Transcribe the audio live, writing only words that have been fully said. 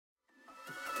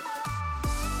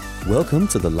Welcome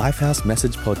to the Lifehouse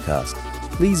Message Podcast.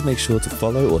 Please make sure to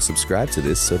follow or subscribe to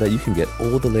this so that you can get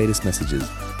all the latest messages.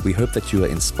 We hope that you are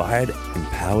inspired,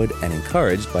 empowered, and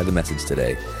encouraged by the message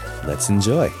today. Let's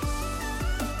enjoy.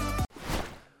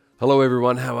 Hello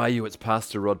everyone, how are you? It's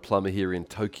Pastor Rod Plummer here in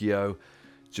Tokyo,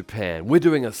 Japan. We're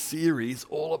doing a series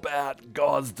all about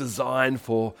God's design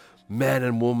for man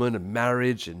and woman and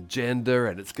marriage and gender,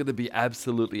 and it's going to be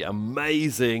absolutely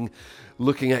amazing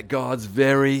looking at God's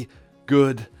very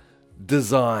good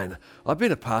design. I've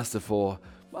been a pastor for,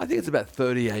 I think it's about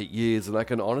 38 years, and I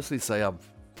can honestly say I've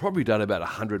probably done about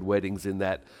 100 weddings in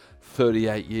that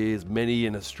 38 years, many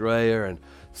in Australia and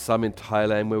some in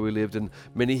Thailand where we lived, and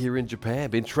many here in Japan.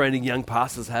 Been training young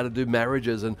pastors how to do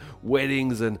marriages and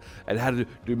weddings and how to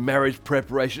do marriage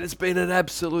preparation. It's been an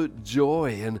absolute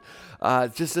joy. And I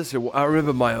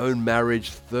remember my own marriage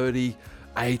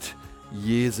 38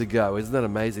 years ago. Isn't that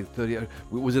amazing? It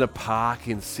was in a park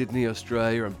in Sydney,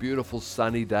 Australia, and beautiful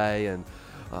sunny day, and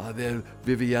then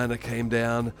Viviana came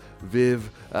down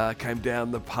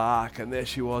the park, and there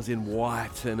she was in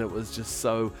white, and it was just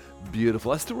so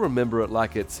beautiful. I still remember it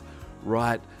like it's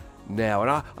right now.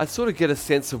 And I sort of get a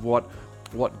sense of what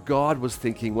God was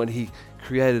thinking when he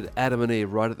created Adam and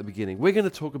Eve right at the beginning. We're going to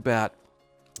talk about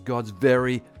God's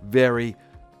very, very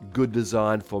good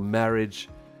design for marriage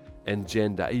and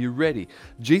gender. Are you ready?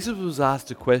 Jesus was asked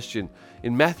a question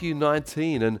in Matthew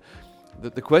 19, and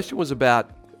the question was about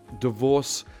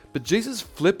divorce, but Jesus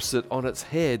flips it on its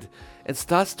head and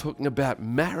starts talking about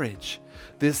marriage,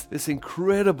 this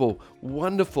incredible,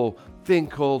 wonderful thing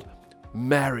called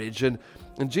marriage. And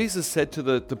Jesus said to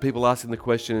the people asking the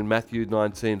question in Matthew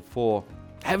 19:4,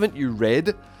 haven't you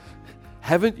read?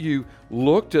 Haven't you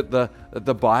looked at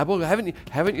the Bible?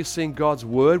 Haven't you seen God's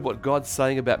word, what God's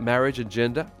saying about marriage and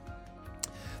gender?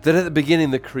 That at the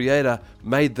beginning the Creator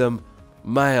made them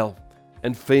male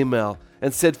and female,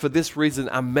 and said, for this reason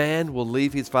a man will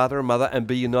leave his father and mother and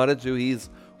be united to his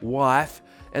wife,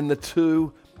 and the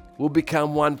two will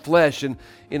become one flesh. And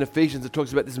in Ephesians it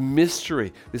talks about this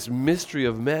mystery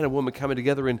of man and woman coming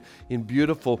together in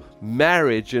beautiful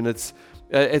marriage, and it's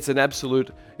an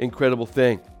absolute incredible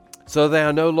thing. So they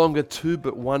are no longer two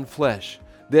but one flesh.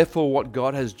 Therefore what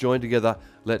God has joined together,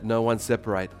 let no one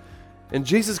separate. And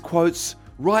Jesus quotes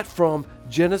right from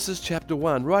Genesis chapter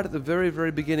 1, right at the very, very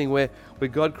beginning where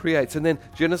God creates. And then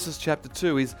Genesis chapter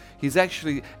 2, he's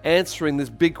actually answering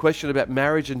this big question about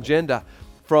marriage and gender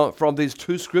from these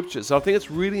two scriptures. So I think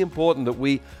it's really important that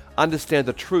we understand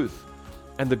the truth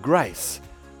and the grace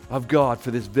of God for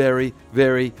this very,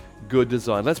 very good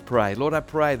design. Let's pray. Lord, I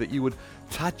pray that you would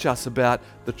touch us about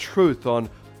the truth on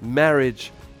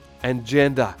marriage and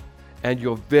gender and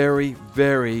your very,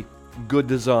 very good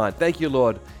design. Thank you,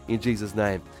 Lord, in Jesus'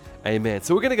 name. Amen.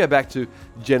 So we're going to go back to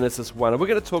Genesis 1, and we're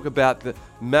going to talk about the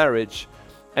marriage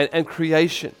and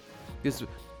creation. Because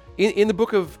in the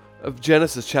book of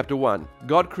Genesis chapter 1,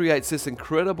 God creates this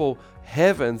incredible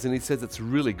heavens, and he says it's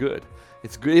really good.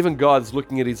 It's good. Even God's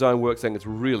looking at his own work saying it's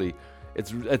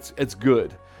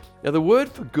good. Now the word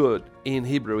for good in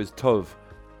Hebrew is tov.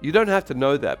 You don't have to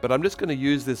know that, but I'm just going to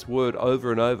use this word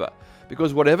over and over.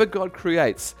 Because whatever God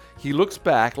creates, he looks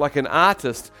back like an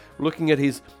artist looking at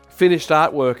his finished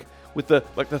artwork with the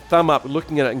thumb up,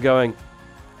 looking at it and going,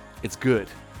 it's good,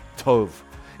 tov.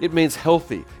 It means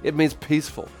healthy, it means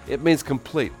peaceful, it means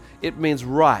complete, it means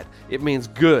right, it means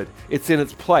good, it's in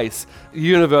its place. The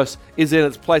universe is in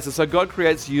its place. And so God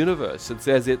creates the universe and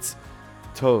says it's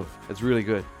tov, it's really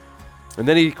good. And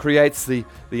then he creates the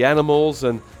animals,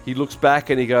 and he looks back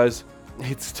and he goes,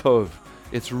 it's tov.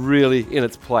 It's really in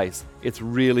its place. It's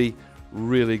really,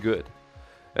 really good.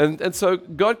 And so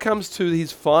God comes to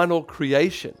his final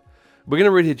creation. We're going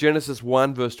to read here Genesis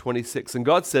 1 verse 26. And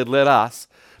God said, let us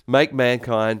make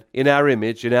mankind in our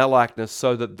image, in our likeness,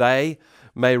 so that they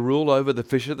may rule over the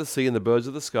fish of the sea and the birds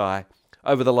of the sky,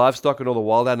 over the livestock and all the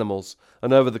wild animals,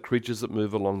 and over the creatures that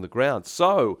move along the ground.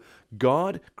 So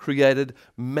God created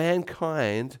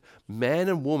mankind, man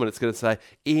and woman, it's going to say,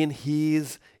 in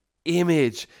his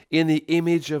image. In the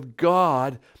image of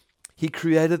God, he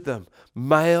created them.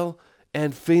 Male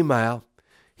and female,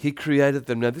 he created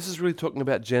them. Now, this is really talking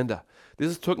about gender.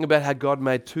 This is talking about how God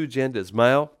made two genders,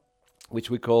 male, which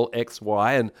we call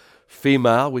XY, and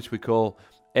female, which we call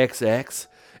XX.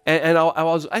 And I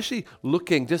was actually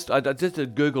looking, I did a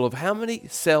Google of how many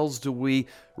cells do we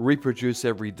reproduce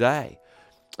every day.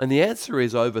 And the answer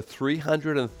is over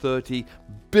 330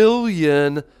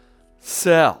 billion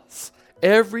cells.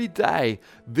 Every day,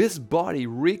 this body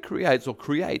recreates or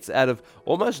creates out of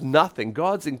almost nothing.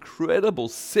 God's incredible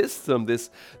system,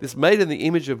 this made in the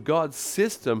image of God's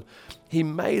system, He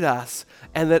made us,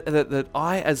 and that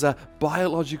I, as a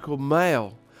biological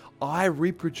male, I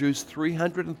reproduce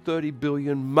 330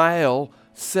 billion male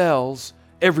cells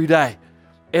every day.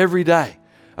 Every day.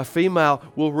 A female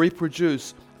will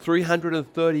reproduce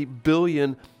 330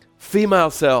 billion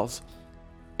female cells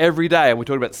every day. And we're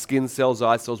talking about skin cells,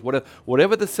 eye cells,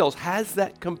 whatever the cells has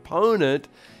that component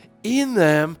in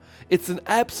them. It's an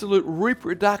absolute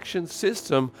reproduction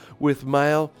system with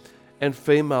male and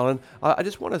female. And I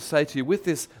just want to say to you, with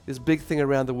this big thing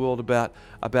around the world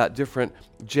about different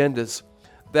genders,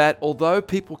 that although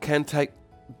people can take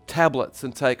tablets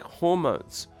and take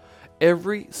hormones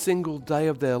every single day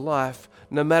of their life,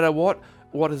 no matter what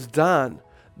is done,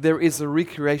 there is a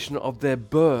recreation of their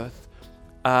birth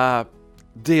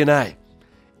DNA.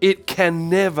 It can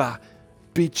never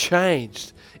be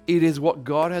changed. It is what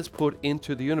God has put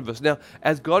into the universe. Now,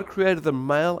 as God created the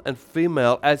male and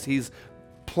female as his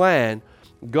plan,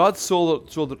 God saw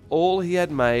that all he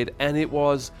had made, and it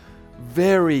was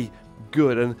very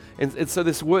good. And so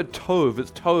this word tov,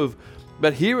 it's tov,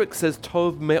 but here it says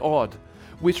tov me'od,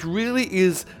 which really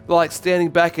is like, standing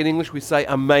back in English, we say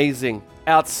amazing,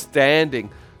 outstanding,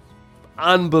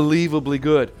 unbelievably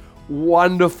good,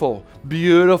 wonderful,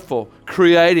 beautiful,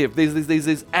 creative.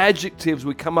 These adjectives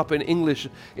we come up in English.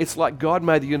 It's like God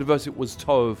made the universe, it was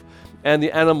tov, and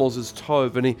the animals is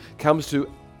tov, and he comes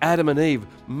to Adam and Eve,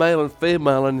 male and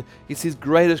female, and it's his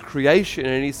greatest creation,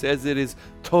 and he says it is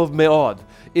tov me'od.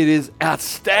 It is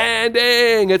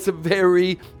outstanding. It's a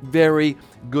very, very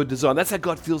good design. That's how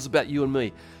God feels about you and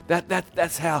me.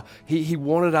 That's how he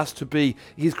wanted us to be,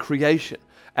 his creation,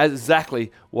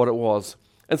 exactly what it was.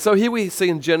 And so here we see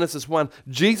in Genesis 1,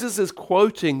 Jesus is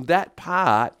quoting that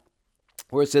part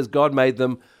where it says God made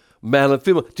them male and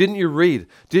female. Didn't you read?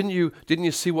 Didn't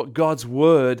you see what God's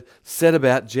word said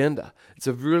about gender? It's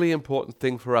a really important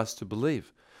thing for us to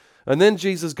believe. And then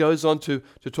Jesus goes on to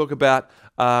talk about,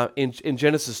 in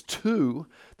Genesis 2,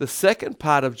 the second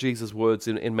part of Jesus' words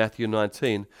in Matthew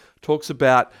 19, talks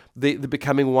about the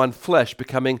becoming one flesh,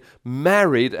 becoming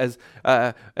married. As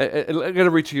I'm going to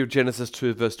read to you Genesis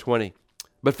 2, verse 20.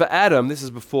 But for Adam, this is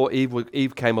before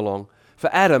Eve came along, for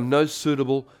Adam no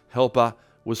suitable helper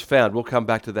was found. We'll come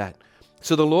back to that.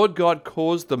 So the Lord God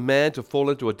caused the man to fall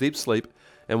into a deep sleep,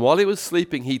 and while he was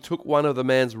sleeping, he took one of the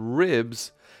man's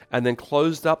ribs and then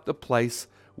closed up the place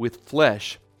with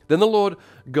flesh. Then the Lord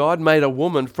God made a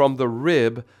woman from the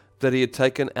rib that he had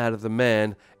taken out of the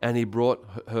man, and he brought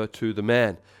her to the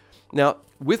man. Now,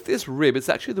 with this rib, it's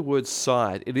actually the word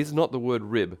side. It is not the word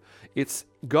rib. It's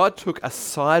God took a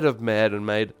side of man and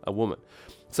made a woman.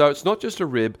 So it's not just a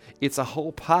rib, it's a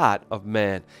whole part of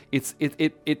man. We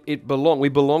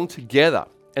belong together.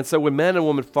 And so when man and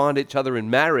woman find each other in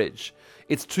marriage,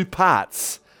 it's two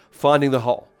parts finding the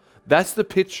whole. That's the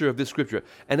picture of this scripture.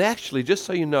 And actually, just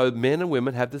so you know, men and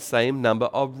women have the same number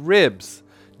of ribs.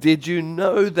 Did you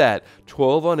know that?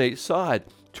 12 on each side.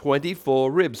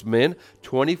 24 ribs, men,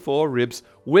 24 ribs,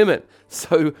 women.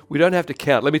 So we don't have to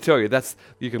count. Let me tell you,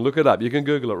 you can look it up. You can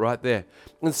Google it right there.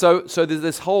 And so there's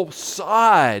this whole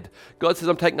side. God says,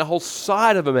 I'm taking a whole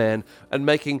side of a man and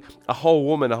making a whole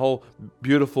woman, a whole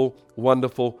beautiful,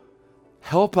 wonderful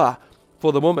helper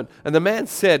for the woman. And the man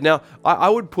said, now I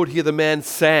would put here the man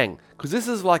sang, because this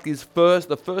is like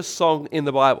the first song in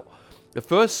the Bible. The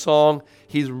first song,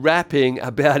 he's rapping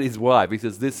about his wife. He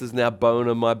says, this is now bone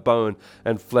of my bone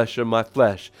and flesh of my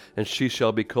flesh, and she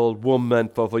shall be called woman,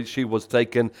 for she was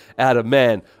taken out of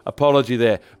man. Apology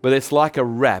there. But it's like a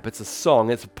rap. It's a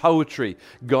song. It's poetry.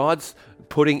 God's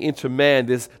putting into man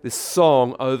this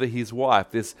song over his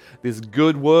wife, this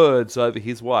good words over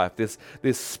his wife, this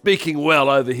speaking well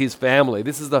over his family.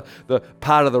 This is the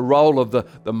part of the role of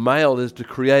the male, is to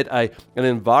create an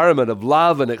environment of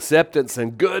love and acceptance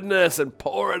and goodness and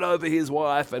pour it over his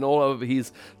wife and all over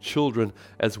his children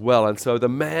as well. And so the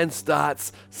man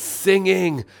starts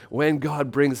singing when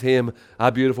God brings him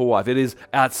a beautiful wife. It is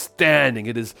outstanding.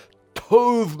 It is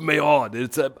tov me'od.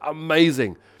 It's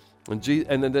amazing. And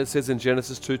then it says in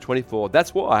Genesis 2:24,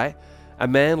 that's why a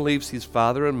man leaves his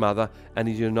father and mother and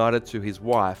is united to his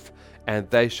wife, and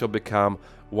they shall become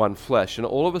one flesh. And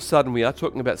all of a sudden, we are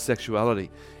talking about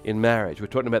sexuality in marriage. We're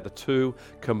talking about the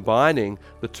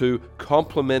two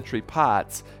complementary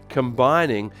parts,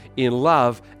 combining in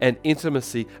love and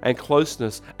intimacy and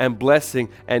closeness and blessing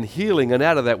and healing. And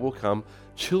out of that will come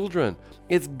children.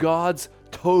 It's God's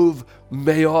tov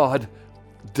me'od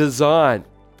design.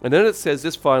 And then it says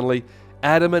this finally,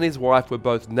 Adam and his wife were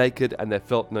both naked and they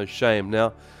felt no shame.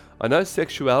 Now, I know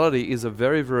sexuality is a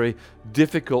very, very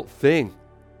difficult thing.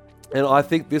 And I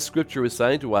think this scripture is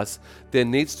saying to us there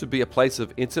needs to be a place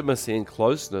of intimacy and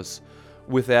closeness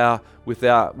with our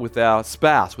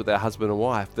spouse, with our husband and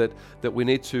wife, that we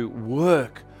need to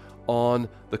work on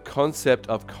the concept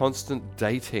of constant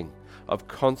dating, of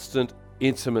constant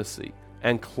intimacy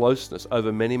and closeness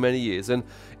over many, many years. And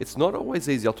it's not always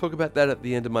easy. I'll talk about that at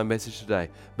the end of my message today,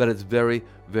 but it's very,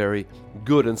 very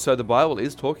good. And so the Bible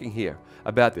is talking here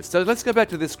about this. So let's go back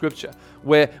to this scripture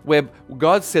where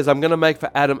God says, I'm going to make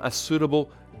for Adam a suitable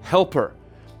helper.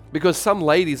 Because some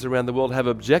ladies around the world have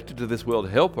objected to this word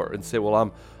helper and say,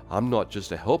 well, I'm not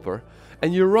just a helper.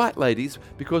 And you're right, ladies,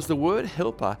 because the word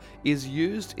helper is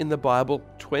used in the Bible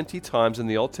 20 times in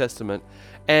the Old Testament,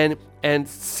 and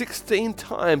 16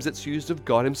 times it's used of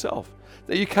God himself.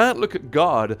 Now, you can't look at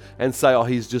God and say, oh,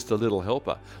 he's just a little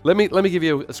helper. Let me give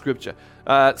you a scripture.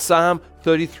 Psalm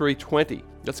 33:20.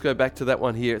 Let's go back to that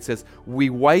one here. It says,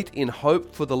 we wait in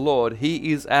hope for the Lord.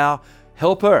 He is our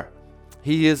helper.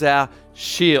 He is our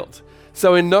shield.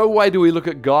 So in no way do we look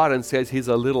at God and says he's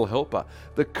a little helper.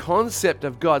 The concept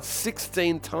of God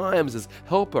 16 times is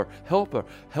helper, helper,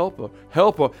 helper,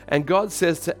 helper. And God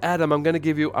says to Adam, I'm going to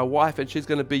give you a wife and she's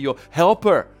going to be your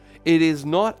helper. It is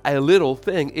not a little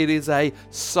thing. It is a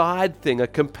side thing, a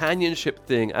companionship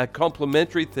thing, a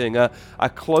complementary thing, a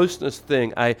closeness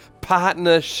thing, a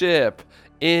partnership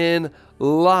in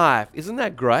life. Isn't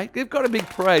that great? Give God a big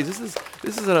praise.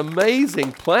 This is an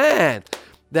amazing plan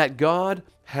that God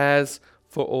has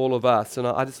for all of us. And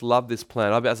I just love this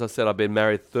plan. As I said, I've been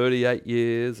married 38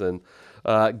 years, and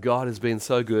God has been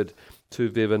so good to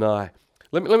Viv and I.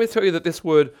 Let me tell you that this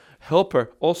word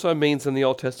helper also means in the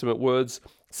Old Testament words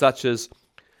such as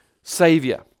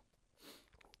savior,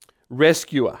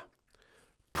 rescuer,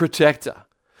 protector.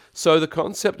 So the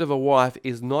concept of a wife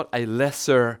is not a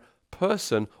lesser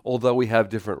person, although we have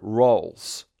different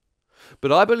roles.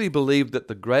 But I believe that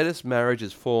the greatest marriage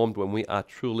is formed when we are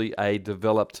truly a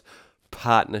developed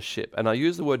partnership. And I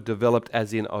use the word developed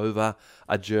as in over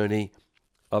a journey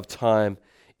of time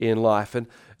in life. And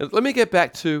let me get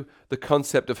back to the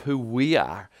concept of who we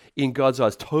are in God's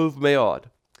eyes, tov meod.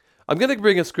 I'm going to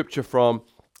bring a scripture from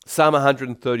Psalm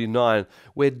 139,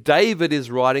 where David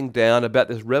is writing down about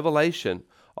this revelation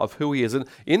of who he is. And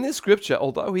in this scripture,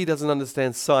 although he doesn't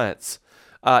understand science,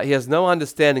 he has no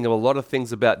understanding of a lot of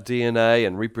things about DNA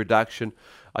and reproduction.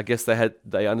 I guess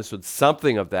they understood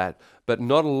something of that, but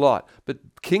not a lot. But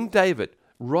King David,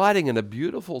 writing in a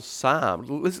beautiful psalm,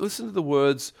 listen to the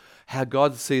words, how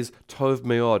God sees tov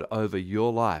meod over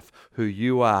your life, who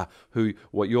you are,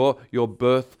 what your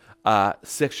birth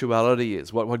sexuality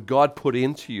is, what God put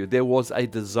into you. There was a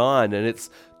design, and it's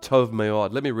tov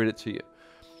meod. Let me read it to you.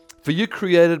 For you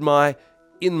created my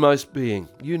inmost being.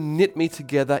 You knit me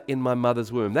together in my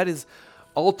mother's womb. That is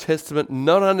Old Testament,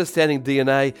 not understanding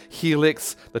DNA,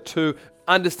 helix, the two,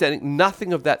 understanding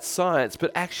nothing of that science,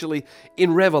 but actually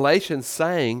in Revelation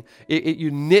saying, you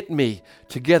knit me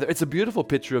together. It's a beautiful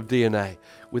picture of DNA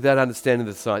without understanding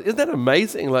the science. Isn't that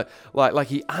amazing? Like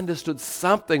he understood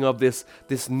something of this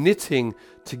knitting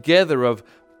together of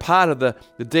part of the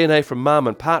DNA from mum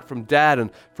and part from dad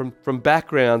and from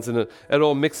backgrounds, and it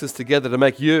all mixes together to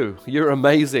make you. You're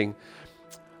amazing.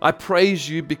 I praise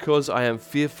you because I am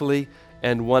fearfully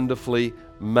and wonderfully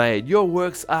made. Your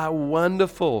works are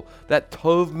wonderful. That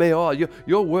tov meod.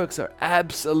 Your works are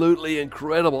absolutely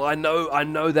incredible. I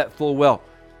know that full well.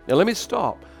 Now let me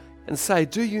stop and say,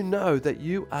 do you know that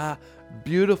you are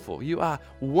beautiful? You are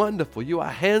wonderful. You are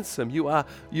handsome. You are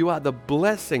the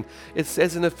blessing. It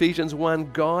says in Ephesians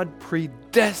 1, God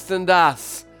predestined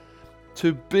us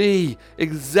to be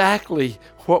exactly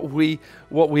what we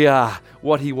are,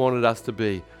 what he wanted us to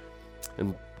be.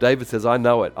 And David says, I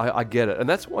know it. I get it. And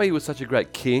that's why he was such a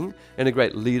great king and a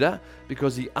great leader,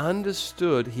 because he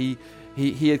understood he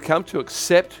had come to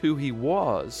accept who he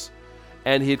was,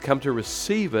 and he had come to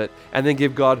receive it and then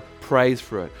give God praise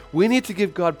for it. We need to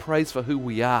give God praise for who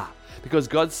we are, because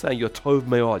God's saying, you're tov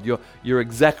meod. You're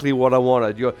exactly what I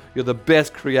wanted. You're the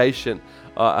best creation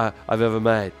I've ever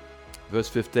made. Verse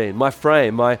 15, my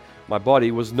frame, my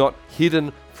body was not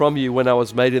hidden from you when I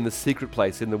was made in the secret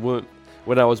place in the womb,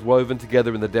 when I was woven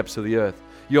together in the depths of the earth.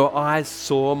 Your eyes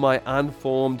saw my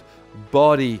unformed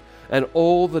body, and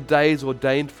all the days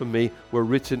ordained for me were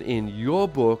written in your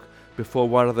book before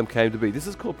one of them came to be. This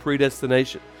is called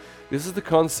predestination. This is the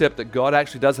concept that God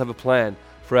actually does have a plan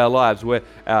for our lives, where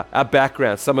our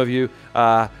background, some of you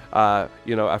are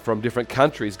from different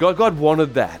countries. God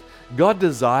wanted that. God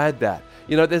desired that.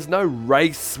 There's no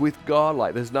race with God.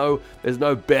 Like there's no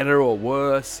better or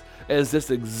worse. It's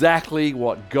just exactly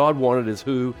what God wanted is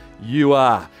who you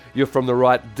are. You're from the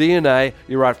right DNA.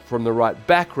 You're from the right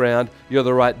background. You're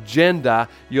the right gender.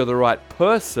 You're the right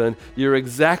person. You're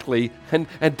exactly. And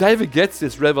David gets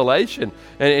this revelation,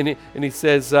 and he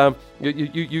says,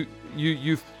 you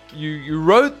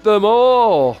wrote them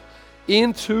all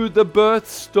into the birth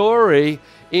story,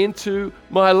 into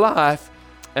my life,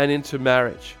 and into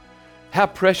marriage. How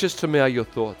precious to me are your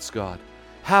thoughts, God.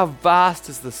 How vast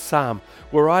is the sum.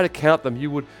 Were I to count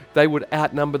them, they would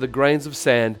outnumber the grains of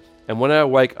sand. And when I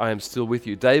awake, I am still with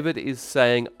you. David is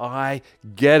saying, I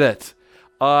get it.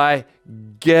 I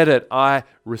get it. I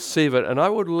receive it. And I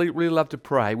would really love to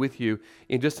pray with you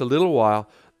in just a little while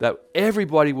that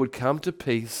everybody would come to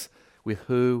peace with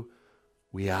who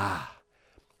we are.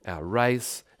 Our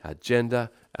race, our gender,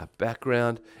 our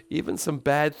background. Even some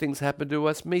bad things happen to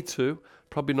us. Me too.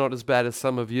 Probably not as bad as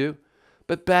some of you.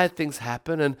 But bad things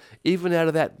happen. And even out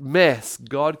of that mess,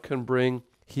 God can bring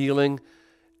healing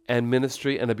and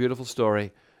ministry and a beautiful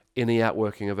story in the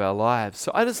outworking of our lives.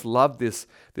 So I just love this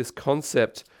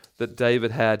concept that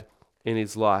David had in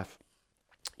his life.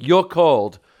 You're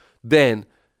called then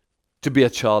to be a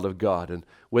child of God. And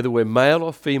whether we're male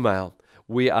or female,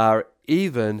 we are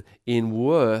even in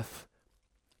worth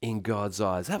in God's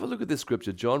eyes. Have a look at this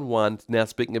scripture, John 1, now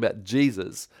speaking about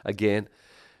Jesus again.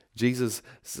 Jesus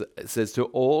says, to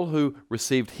all who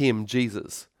received him,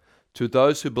 Jesus, to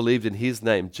those who believed in his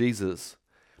name, Jesus,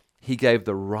 he gave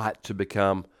the right to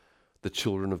become the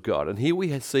children of God. And here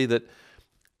we see that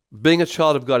being a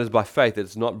child of God is by faith.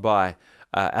 It's not by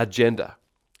our gender.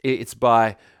 It's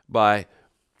by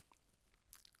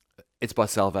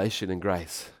salvation and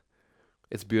grace.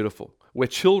 It's beautiful. We're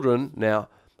children now.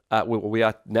 We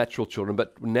are natural children,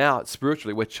 but now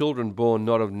spiritually we're children born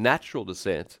not of natural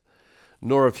descent,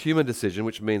 nor of human decision,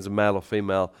 which means male or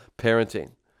female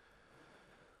parenting,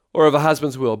 or of a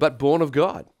husband's will, but born of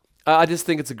God. I just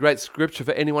think it's a great scripture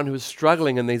for anyone who is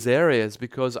struggling in these areas,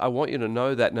 because I want you to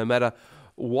know that no matter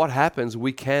what happens,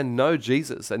 we can know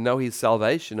Jesus and know his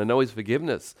salvation and know his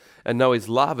forgiveness and know his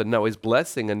love and know his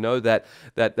blessing and know that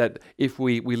if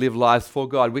we live lives for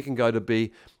God, we can go to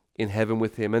be in heaven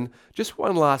with him. And just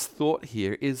one last thought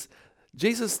here is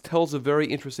Jesus tells a very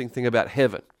interesting thing about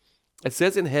heaven. It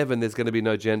says in heaven there's going to be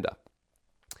no gender.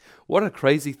 What a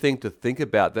crazy thing to think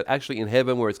about, that actually in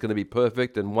heaven where it's going to be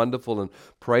perfect and wonderful and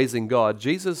praising God,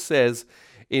 Jesus says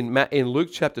in Luke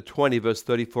chapter 20, verse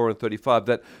 34 and 35,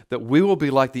 that we will be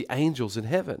like the angels in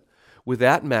heaven,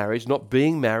 without marriage, not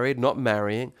being married, not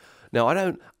marrying. Now, I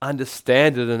don't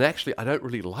understand it, and actually I don't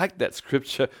really like that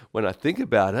scripture when I think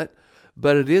about it,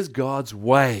 but it is God's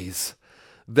ways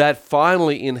that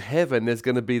finally in heaven there's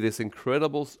going to be this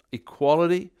incredible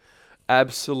equality,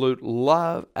 absolute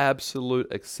love, absolute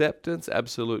acceptance,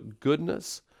 absolute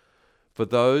goodness for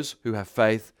those who have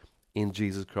faith in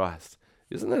Jesus Christ.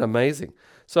 Isn't that amazing?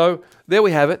 So there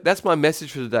we have it. That's my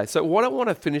message for today. So what I want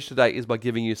to finish today is by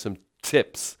giving you some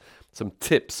tips,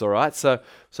 all right? So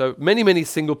many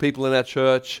single people in our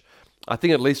church. I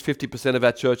think at least 50% of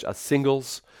our church are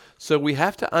singles. So we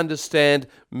have to understand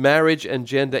marriage and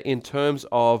gender in terms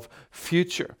of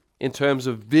future, in terms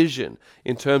of vision,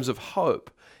 in terms of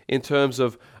hope, in terms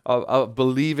of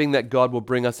believing that God will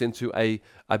bring us into a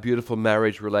beautiful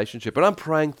marriage relationship. And I'm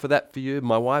praying for that for you.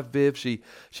 My wife, Viv, she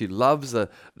loves to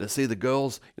see the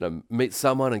girls, meet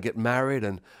someone and get married.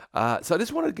 And so I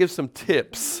just want to give some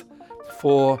tips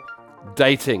for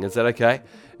dating. Is that okay?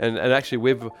 And actually,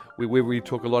 we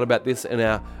talk a lot about this in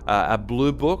our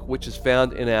blue book, which is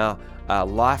found in our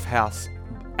Lifehouse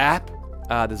app.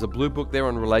 There's a blue book there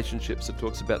on relationships that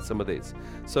talks about some of these.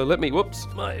 So whoops,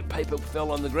 my paper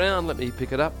fell on the ground. Let me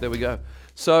pick it up. There we go.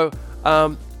 So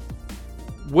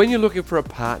when you're looking for a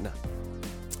partner,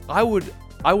 I would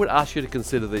ask you to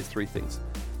consider these three things.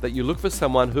 That you look for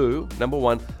someone who, number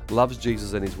one, loves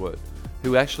Jesus and his word,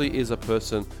 who actually is a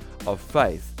person of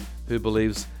faith, who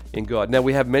believes in God. Now,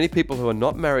 we have many people who are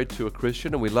not married to a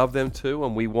Christian, and we love them too,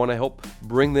 and we want to help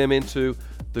bring them into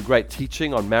the great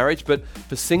teaching on marriage. But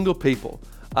for single people,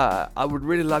 I would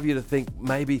really love you to think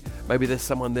maybe there's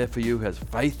someone there for you who has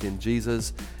faith in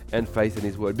Jesus and faith in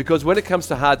his word. Because when it comes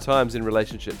to hard times in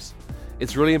relationships,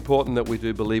 it's really important that we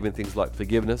do believe in things like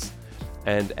forgiveness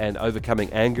and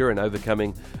overcoming anger and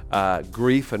overcoming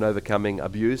grief and overcoming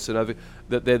abuse, and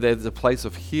that there's a place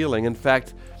of healing. In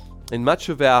fact, in much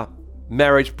of our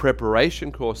marriage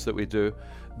preparation course that we do,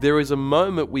 there is a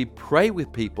moment we pray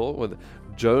with people with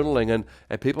journaling,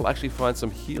 and people actually find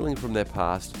some healing from their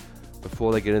past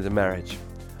before they get into marriage.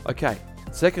 Okay,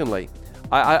 secondly,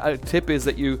 a tip is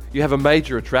that you have a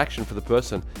major attraction for the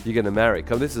person you're going to marry.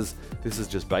 This is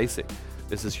just basic.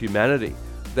 This is humanity.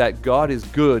 That God is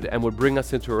good and would bring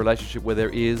us into a relationship where there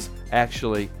is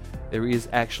actually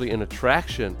an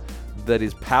attraction that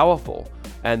is powerful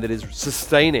and that is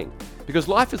sustaining. Because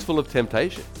life is full of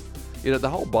temptation. The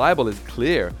whole Bible is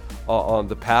clear on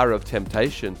the power of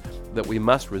temptation, that we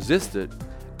must resist it.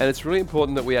 And it's really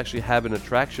important that we actually have an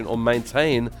attraction or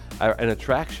maintain an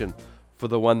attraction for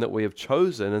the one that we have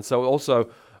chosen. And so also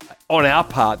on our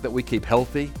part that we keep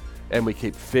healthy and we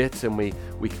keep fit and we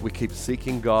keep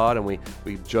seeking God and we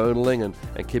journaling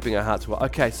and keeping our hearts well.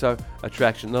 Okay, so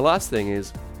attraction. The last thing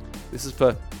is, this is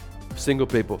for single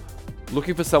people,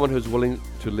 looking for someone who's willing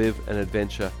to live an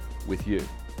adventure with you.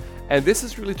 And this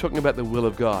is really talking about the will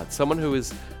of God. Someone who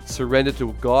is surrendered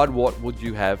to God. What would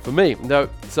you have for me? No,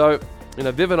 so,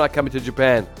 Viv and I coming to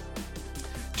Japan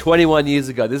 21 years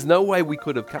ago. There's no way we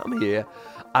could have come here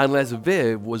unless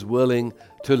Viv was willing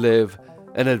to live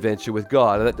an adventure with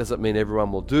God. And that doesn't mean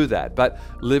everyone will do that. But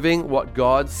living what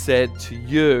God said to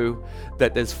you,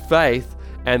 that there's faith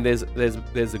and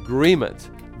there's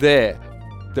agreement there,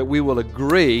 that we will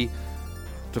agree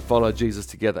to follow Jesus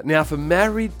together. Now, for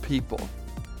married people,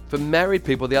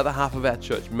 the other half of our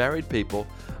church, married people,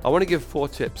 I want to give 4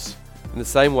 tips in the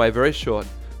same way, very short.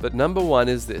 But number 1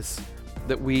 is this,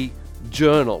 that we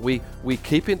journal. We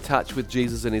keep in touch with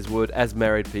Jesus and His Word as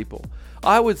married people.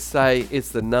 I would say it's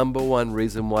the number 1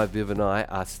 reason why Viv and I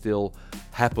are still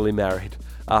happily married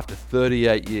after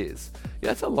 38 years. Yeah,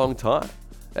 that's a long time.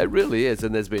 It really is.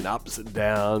 And there's been ups and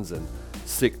downs and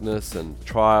sickness and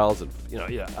trials and,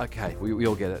 okay, we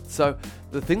all get it. So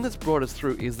the thing that's brought us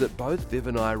through is that both Viv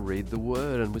and I read the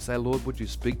Word and we say, Lord, would you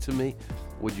speak to me?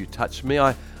 Would you touch me?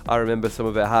 I remember some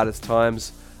of our hardest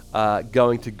times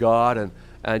going to God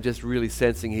and just really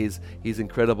sensing His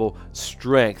incredible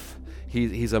strength,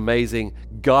 His amazing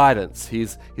guidance,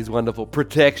 His wonderful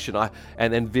protection.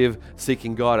 And then Viv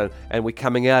seeking God and we're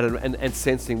coming out and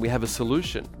sensing we have a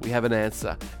solution, we have an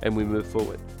answer, and we move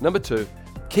forward. Number 2,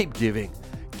 keep giving.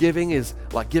 Giving is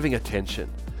like giving attention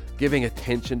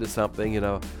to something.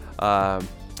 I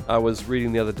was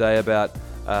reading the other day about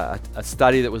a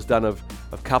study that was done of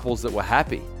couples that were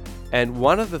happy. And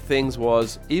one of the things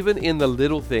was, even in the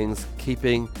little things,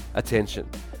 keeping attention.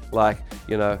 Like,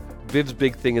 Viv's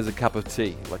big thing is a cup of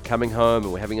tea. Like coming home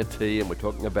and we're having a tea and we're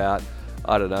talking about,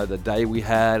 the day we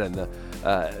had and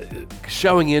the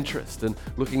showing interest and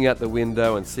looking out the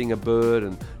window and seeing a bird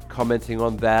and commenting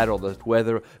on that or the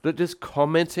weather, but just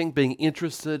commenting, being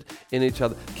interested in each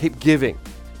other. Keep giving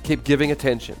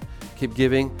attention, keep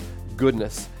giving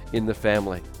goodness in the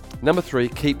family. Number 3,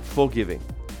 keep forgiving.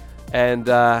 And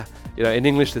in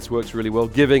English this works really well.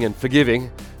 Giving and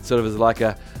forgiving sort of is like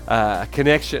a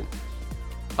connection.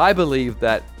 I believe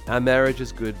that our marriage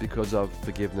is good because of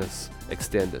forgiveness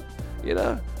extended.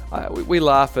 We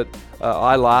laugh at,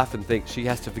 I laugh and think she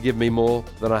has to forgive me more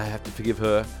than I have to forgive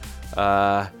her.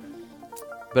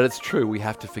 But it's true, we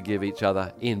have to forgive each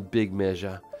other in big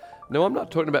measure. No, I'm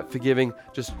not talking about forgiving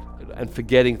and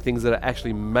forgetting things that are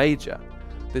actually major.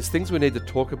 There's things we need to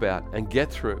talk about and get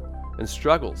through and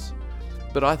struggles.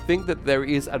 But I think that there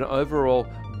is an overall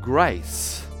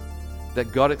grace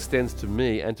that God extends to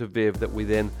me and to Viv that we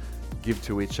then give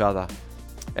to each other.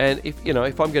 And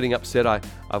if I'm getting upset,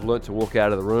 I've learned to walk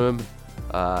out of the room.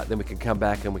 Then we can come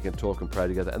back and we can talk and pray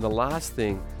together. And the last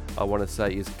thing I want to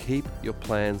say is keep your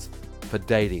plans for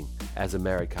dating as a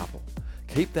married couple.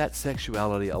 Keep that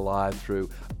sexuality alive through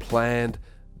planned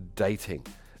dating.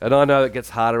 And I know it gets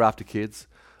harder after kids.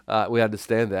 We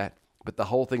understand that. But the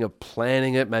whole thing of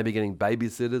planning it, maybe getting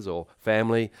babysitters or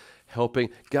family helping,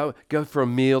 go for a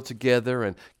meal together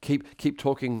and keep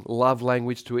talking love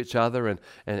language to each other.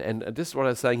 And this is what I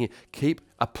was saying here. Keep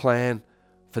a plan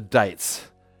for dates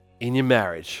in your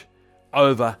marriage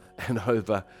over and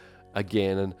over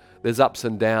again. And there's ups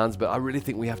and downs, but I really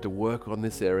think we have to work on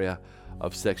this area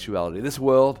of sexuality. This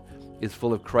world is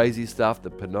full of crazy stuff. The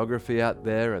pornography out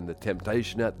there and the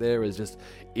temptation out there is just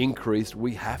increased.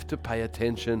 We have to pay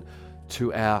attention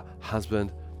to our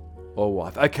husband or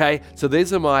wife. Okay, so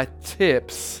these are my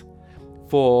tips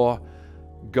for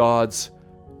God's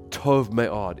Tov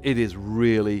Me'od. It is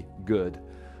really good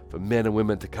for men and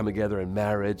women to come together in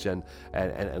marriage and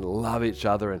love each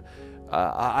other. And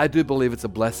I do believe it's a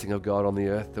blessing of God on the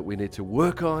earth that we need to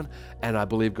work on. And I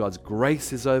believe God's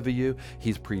grace is over you.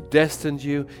 He's predestined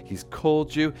you. He's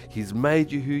called you. He's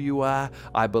made you who you are.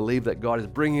 I believe that God is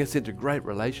bringing us into great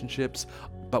relationships,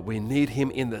 but we need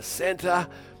Him in the center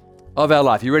of our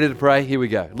life. You ready to pray? Here we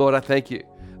go. Lord, I thank you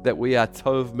that we are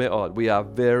Tov Me'od. We are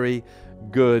very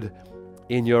good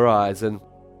in your eyes. And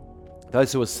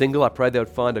those who are single, I pray they would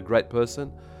find a great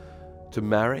person to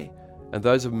marry. And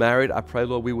those who are married, I pray,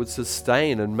 Lord, we would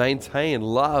sustain and maintain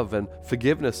love and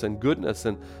forgiveness and goodness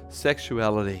and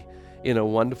sexuality in a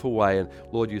wonderful way. And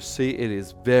Lord, you see it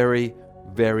is very,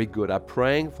 very good. I'm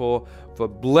praying for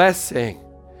blessing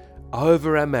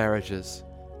over our marriages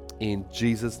in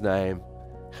Jesus' name.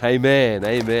 Amen.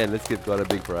 Amen. Let's give God a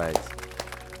big praise.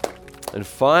 And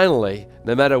finally,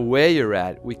 no matter where you're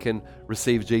at, we can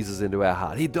receive Jesus into our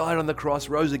heart. He died on the cross,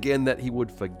 rose again, that he would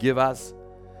forgive us.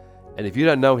 And if you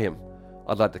don't know him,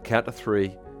 I'd like to count to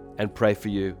 3 and pray for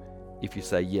you if you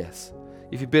say yes.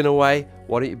 If you've been away,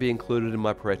 why don't you be included in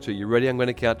my prayer too? You ready? I'm going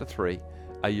to count to 3.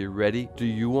 Are you ready? Do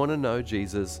you want to know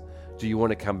Jesus? Do you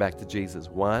want to come back to Jesus?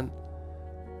 1,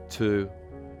 2,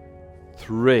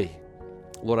 3.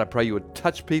 Lord, I pray you would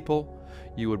touch people.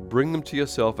 You would bring them to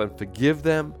yourself and forgive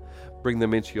them. Bring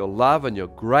them into your love and your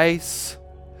grace.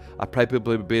 I pray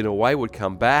people who have been away would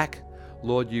come back.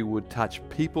 Lord, you would touch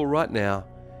people right now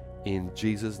in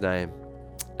Jesus' name.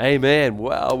 Amen.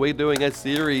 Wow, we're doing a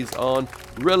series on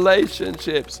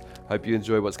relationships. Hope you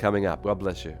enjoy what's coming up. God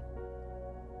bless you.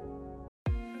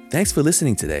 Thanks for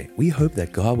listening today. We hope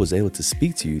that God was able to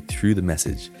speak to you through the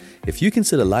message. If you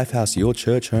consider Lifehouse your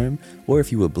church home, or if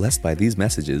you were blessed by these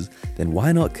messages, then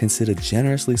why not consider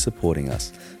generously supporting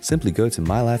us? Simply go to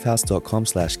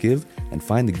mylifehouse.com/give and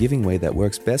find the giving way that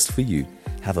works best for you.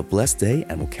 Have a blessed day,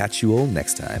 and we'll catch you all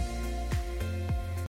next time.